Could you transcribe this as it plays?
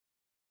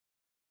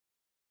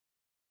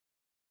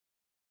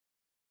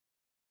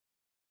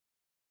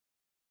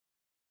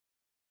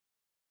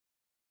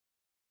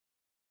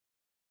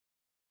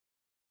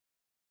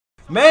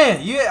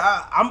Man,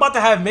 yeah, I'm about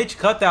to have Mitch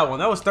cut that one.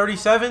 That was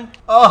 37.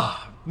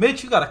 Oh,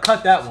 Mitch, you gotta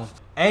cut that one.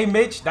 Hey,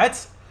 Mitch,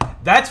 that's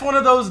one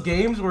of those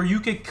games where you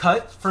could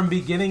cut from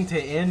beginning to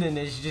end and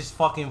it's just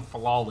fucking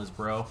flawless,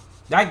 bro.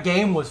 That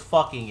game was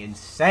fucking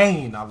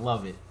insane. I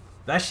love it.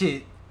 That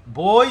shit,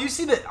 boy, you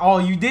see that? Oh,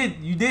 you did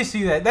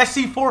see that. That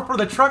C4 for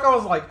the truck, I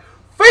was like,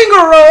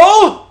 finger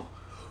roll!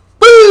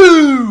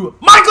 Boo!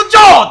 Michael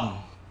Jordan!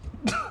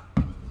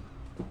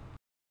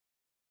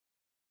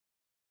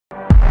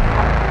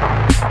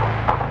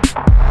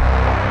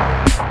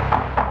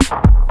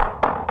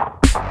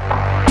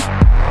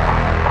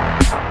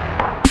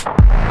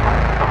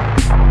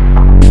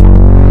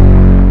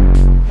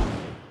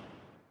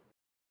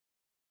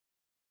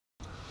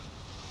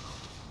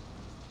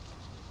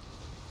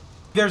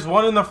 There's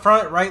one in the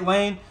front right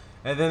lane,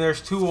 and then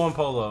there's two on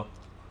Polo.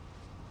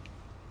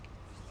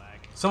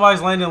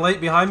 Somebody's landing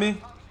late behind me.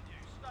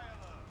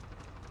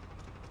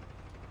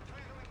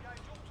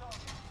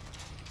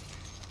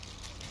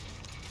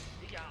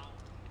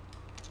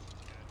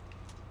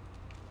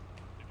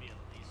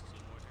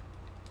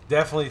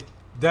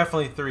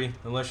 Definitely three,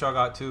 unless y'all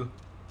got two.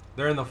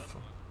 They're in the...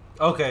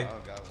 Okay.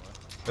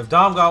 If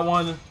Dom got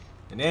one,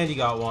 and Andy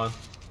got one,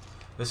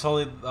 there's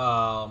only...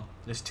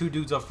 there's two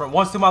dudes up front.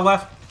 One's to my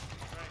left.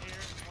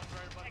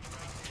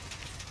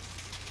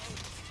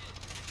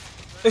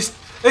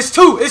 It's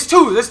two. There's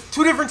two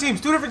different teams.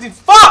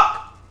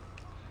 Fuck!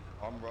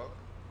 I'm broke.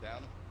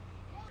 Down.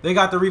 They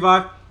got the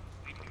revive.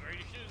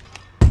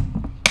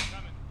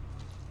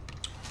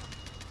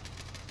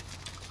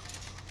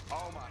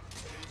 Oh my.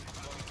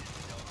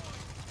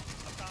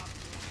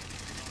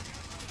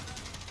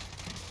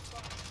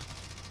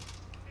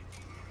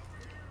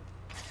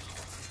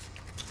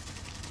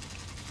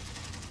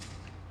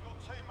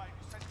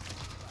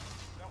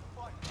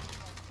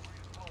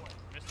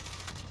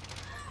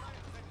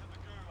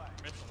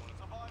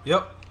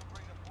 Yep.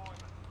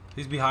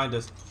 He's behind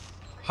us.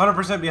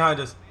 100% behind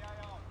us.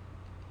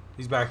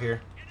 He's back here.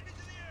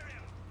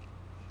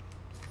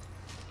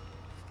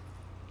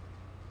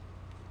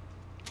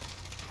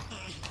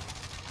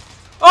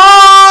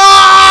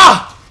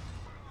 Ah!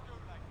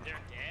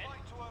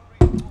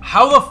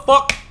 How the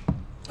fuck?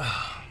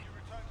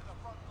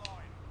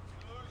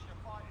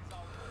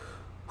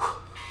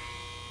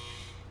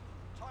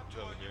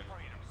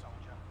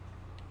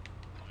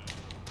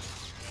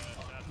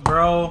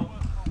 Bro.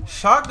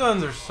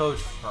 Shotguns are so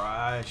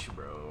trash,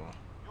 bro.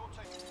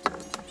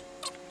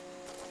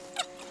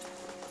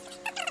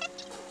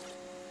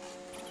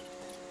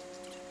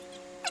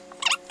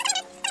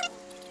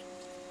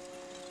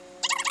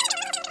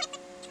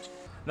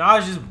 Nah,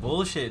 it's just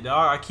bullshit,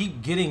 dog. I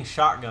keep getting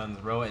shotguns,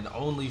 bro, and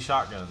only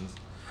shotguns.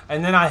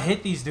 And then I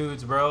hit these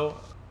dudes, bro.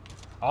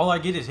 All I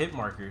get is hit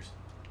markers.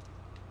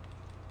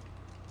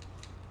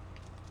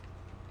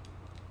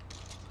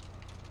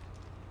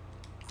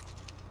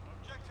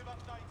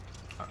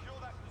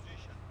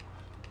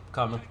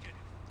 Coming.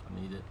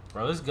 I need it.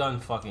 Bro, this gun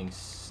fucking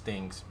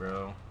stinks,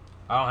 bro.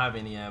 I don't have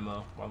any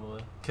ammo, by the way.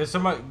 Can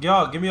somebody,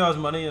 y'all, give me y'all's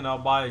money and I'll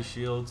buy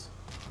shields.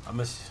 I'm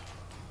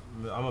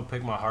gonna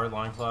pick my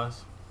hardline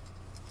class.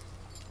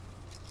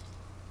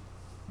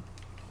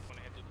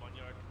 Wanna hit the 1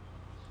 yard?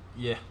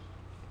 Yeah.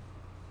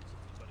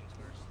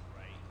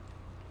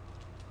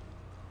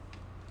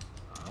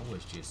 I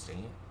wish you'd seen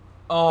it.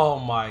 Oh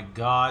my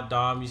god,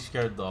 Dom, you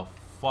scared the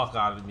fuck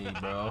out of me,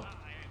 bro.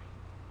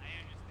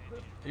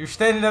 You're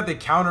standing at the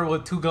counter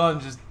with two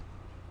guns, just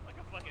like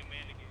a fucking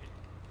mannequin.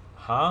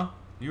 Huh?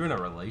 You in a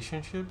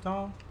relationship,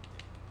 Dom?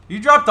 You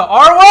dropped the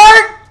R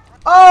word?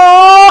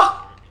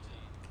 Oh!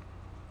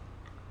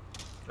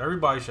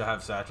 Everybody should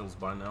have satchels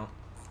by now.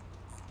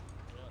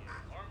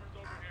 Armor's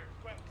over here.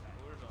 Where's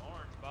the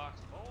orange box?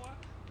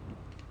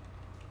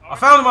 I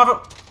found him.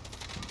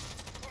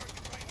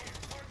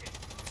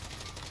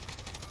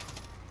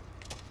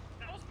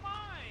 That was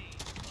mine.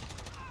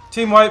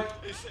 Team wipe.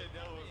 They said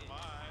that was mine.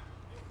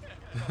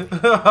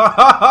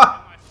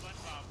 Oh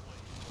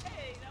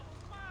Hey, that was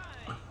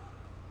mine.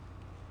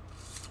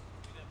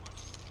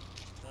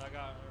 I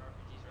got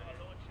RPGs right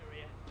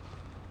here.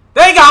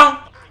 There you go.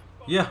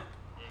 Yeah.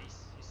 He's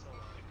still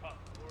on.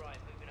 Alright,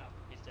 moving up.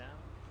 He's down.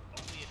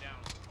 Only a down.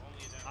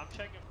 I'm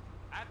checking.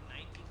 I have $19,000.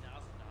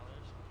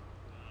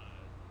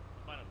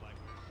 Find a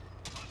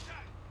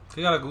Blackbird.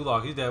 He got a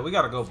gulag. He's dead. We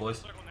gotta go, boys.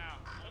 Circle now.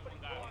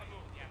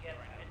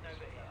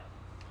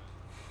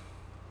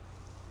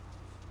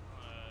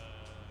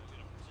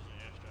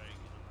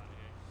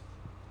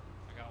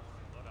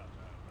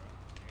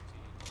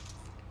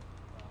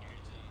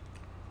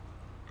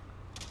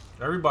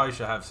 Everybody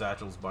should have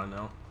satchels by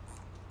now.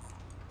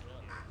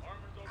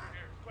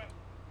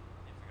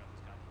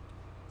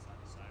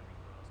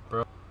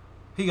 Bro,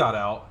 he got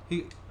out.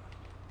 That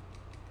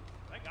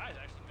guy's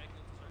actually making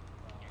it to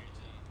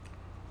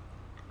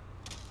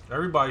circle.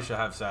 Everybody should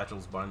have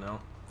satchels by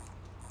now.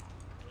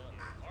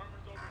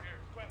 Armor's over here.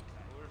 Where's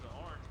the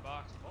orange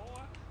box?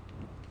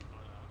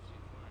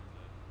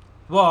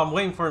 Well, I'm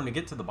waiting for him to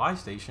get to the buy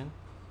station.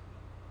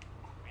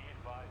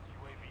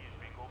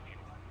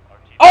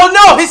 Oh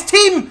no!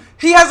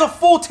 He has a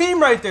full team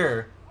right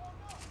there.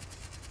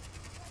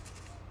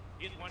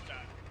 He's one shot.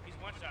 He's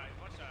one shot.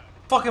 He's one shot.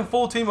 Fucking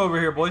full team over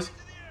here, boys.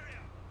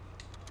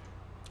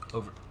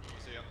 Over.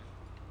 See ya.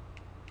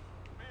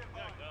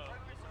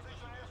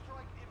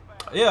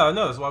 Yeah, I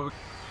know. That's why we.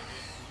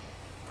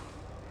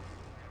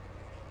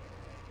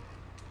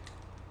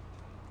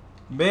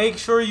 Make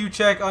sure you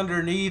check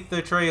underneath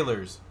the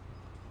trailers.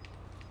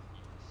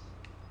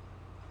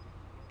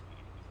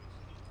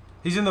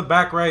 He's in the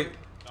back right.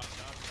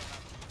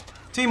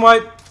 Team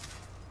wipe.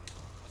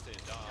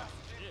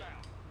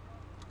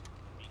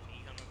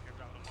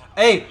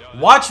 Hey,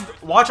 watch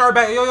our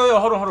back. Yo,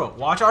 hold on.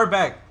 Watch our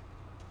back.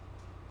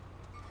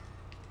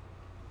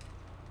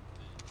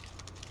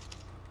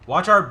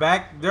 Watch our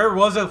back. There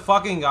was a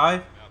fucking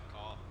guy.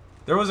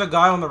 There was a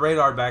guy on the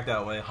radar back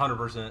that way,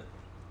 100%.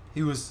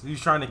 He was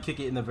trying to kick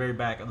it in the very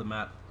back of the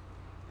map.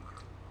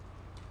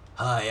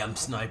 Hi, I'm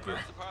Sniper.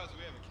 I'm surprised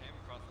we haven't came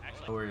across the I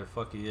don't know where the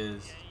fuck he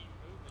is.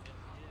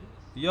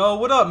 Yo,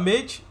 what up,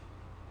 Mitch?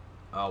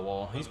 Oh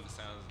well, he's. the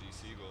sounds of these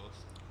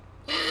seagulls.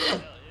 Hell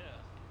yeah.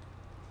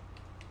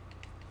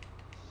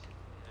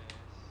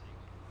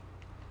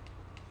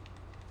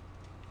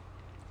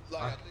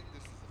 Like, I think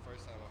this is the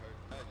first time I heard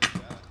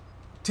that.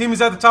 Team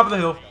is at the top of the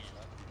hill. Okay,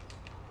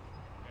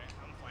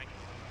 I'm flanking.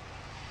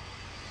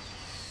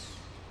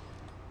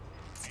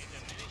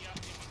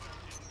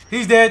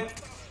 He's dead.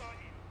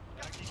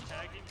 Tagged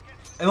him.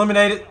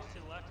 Eliminated. To the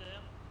left of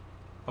him.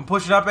 I'm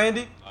pushing up,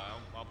 Andy.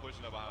 I'm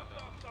pushing up behind them.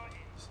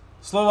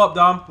 Slow up,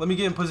 Dom. Let me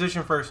get in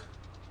position first.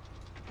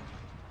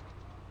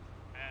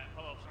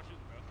 Hold up, start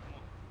shooting, bro. Come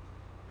on.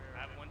 I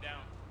have one down,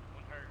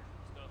 one hurt.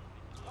 Still.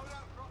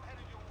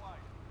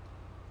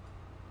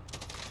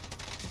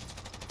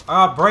 I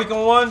got break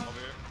on one. Over here.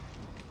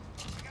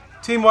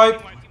 Team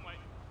wipe. Team white.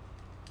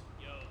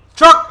 Yo.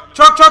 Truck.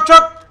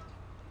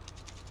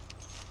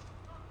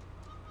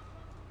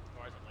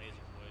 Bars and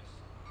laser, boys.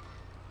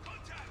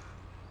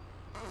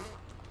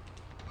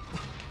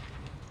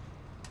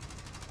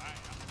 Alright,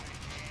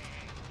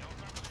 don't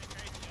start playing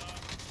crazy, y'all.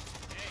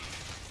 Hey.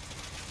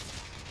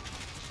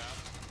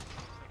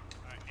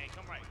 Alright, hey,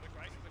 come right. Quick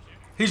right, quick here.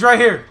 He's right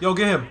here. Yo,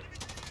 get him.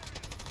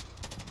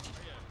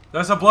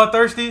 That's a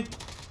bloodthirsty.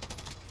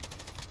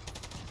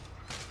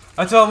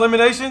 That's an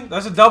elimination.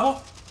 That's a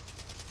double.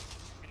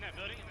 In that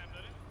building,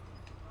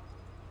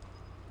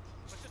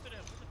 Push up to the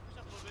hill, push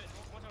up a little bit.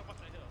 One time up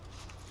that hill.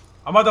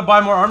 I'm about to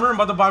buy more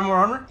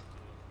armor.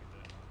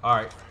 All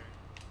right.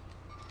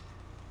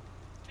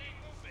 They ain't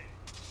moving.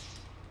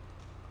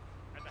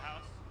 At the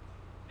house.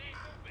 They ain't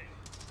moving.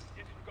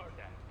 Disregard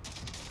that.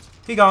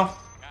 He gone. God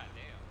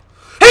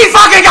damn. He's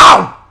fucking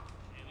gone.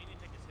 Hey, we need to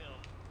take this hill.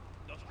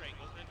 Go straight,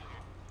 go straight through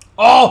here.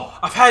 Oh,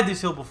 I've had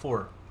this hill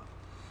before.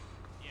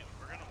 Yeah,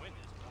 we're gonna win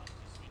this, bro.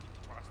 Just we need to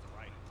cross the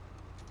right.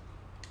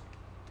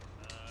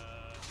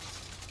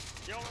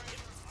 Yo, I don't know where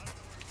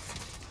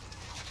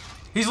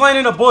He's laying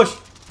in a bush.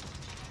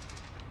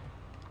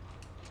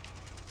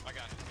 I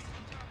got it.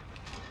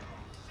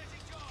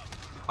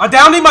 I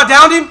downed him.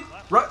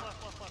 Right.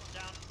 left,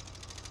 down.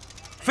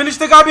 Finish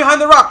the guy behind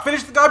the rock. I'm feeling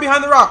it.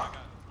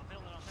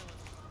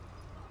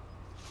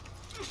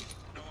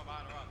 No one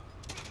behind the rock.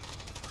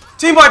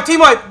 Team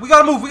wipe. We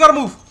gotta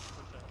move.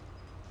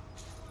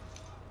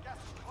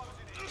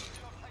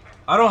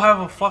 I don't have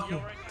a fucking.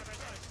 Right.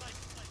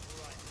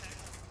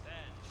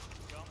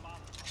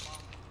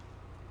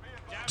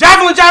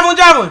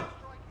 Javelin.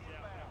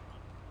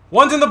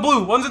 One's in the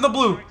blue.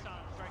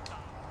 Strike time.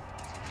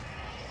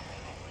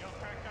 Yo,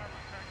 crack armor.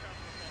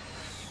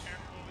 Be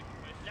careful. We can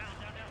push. Down.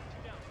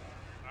 2 down.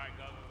 Alright,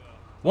 go.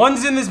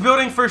 One's in this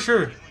building for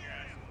sure. On your ass.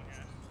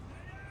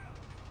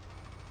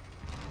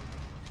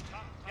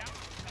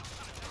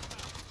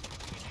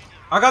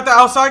 I got the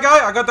outside guy.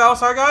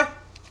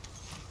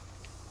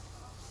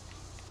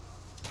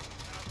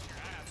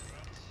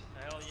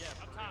 Hell yeah.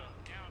 Up top.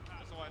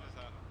 That's the one that's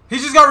out. He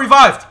just got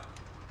revived. He's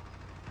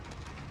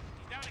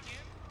down again.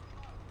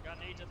 Got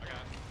nades up there.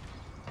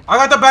 I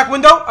got the back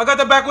window. Yeah, there you go.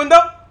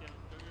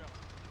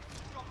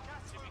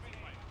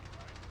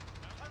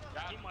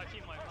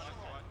 Team wipe.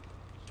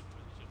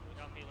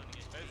 Y'all feeling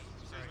it.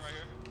 There's right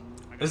here.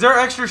 Is there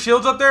extra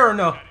shields up there or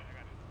no? I got it.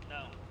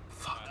 No.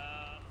 Fuck.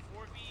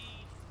 4v.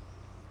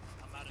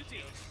 I'm out of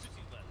shields. 2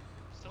 teams left.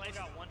 Still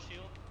got 1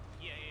 shield.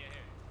 Yeah.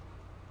 Here.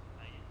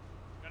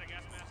 Got a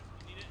gas mask.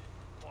 You need it?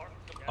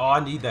 Oh,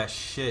 I need that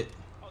shit.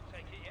 I'll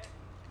take it, yeah.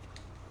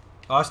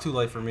 Oh, it's too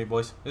late for me,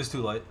 boys. It's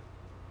too late.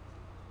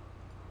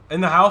 In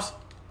the house.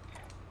 Alright,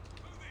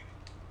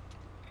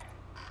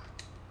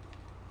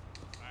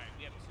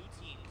 we have 2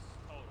 teams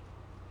total.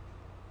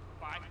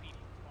 5 people.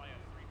 Oh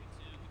yeah,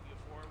 3v2. Could be a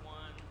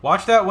 4-1.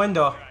 Watch that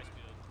window. Your eyes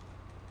good.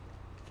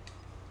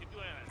 Keep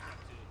doing that stuff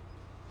too.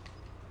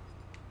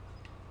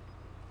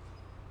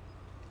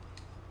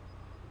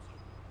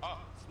 Oh,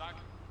 it's not.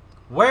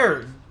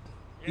 Where?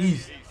 East.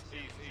 East.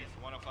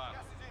 105.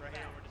 Right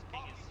here where this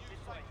ping is.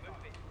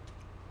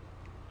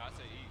 I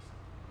say east.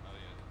 Oh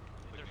yeah.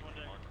 There's one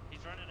there.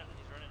 He's running up.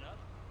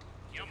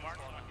 Yo, Mark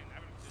fucking.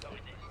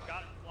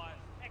 Got it. Fly.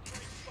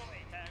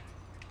 Tag.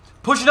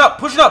 Pushing up.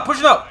 Nice.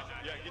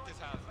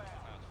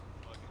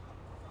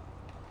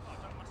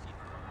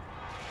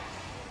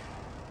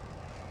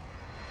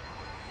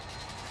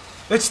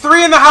 It's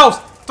 3 in the house.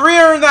 3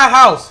 are in that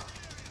house.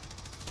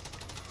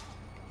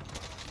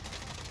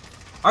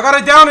 I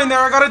got it down in there.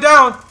 I got it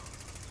down.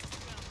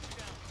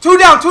 2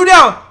 down. 2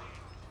 down.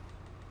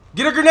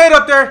 Get a grenade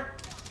up there.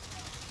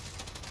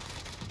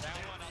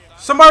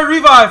 Somebody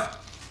revive.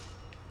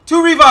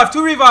 2 revive.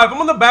 2 revive. I'm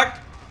on the back.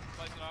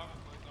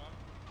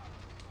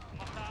 I'm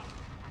up top,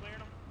 clearing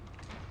them.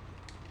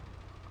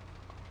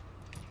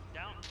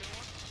 Down, 2-1.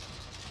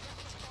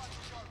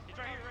 He's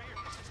right here, right here.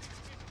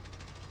 GG.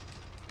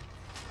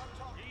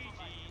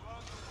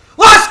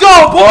 Let's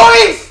go,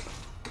 boys!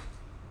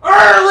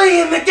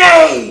 Early in the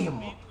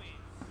game.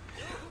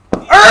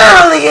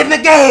 Early in the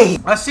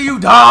game. I see you,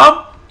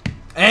 Dom,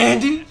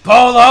 Andy,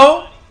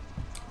 Polo.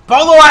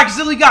 Polo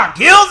actually got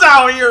kills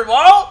out here,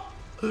 bro.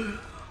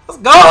 Let's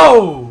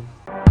go.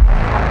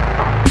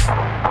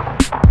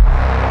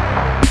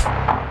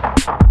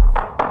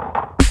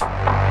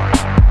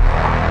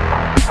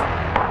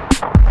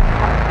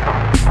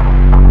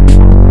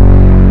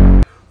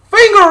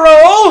 Finger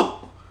roll.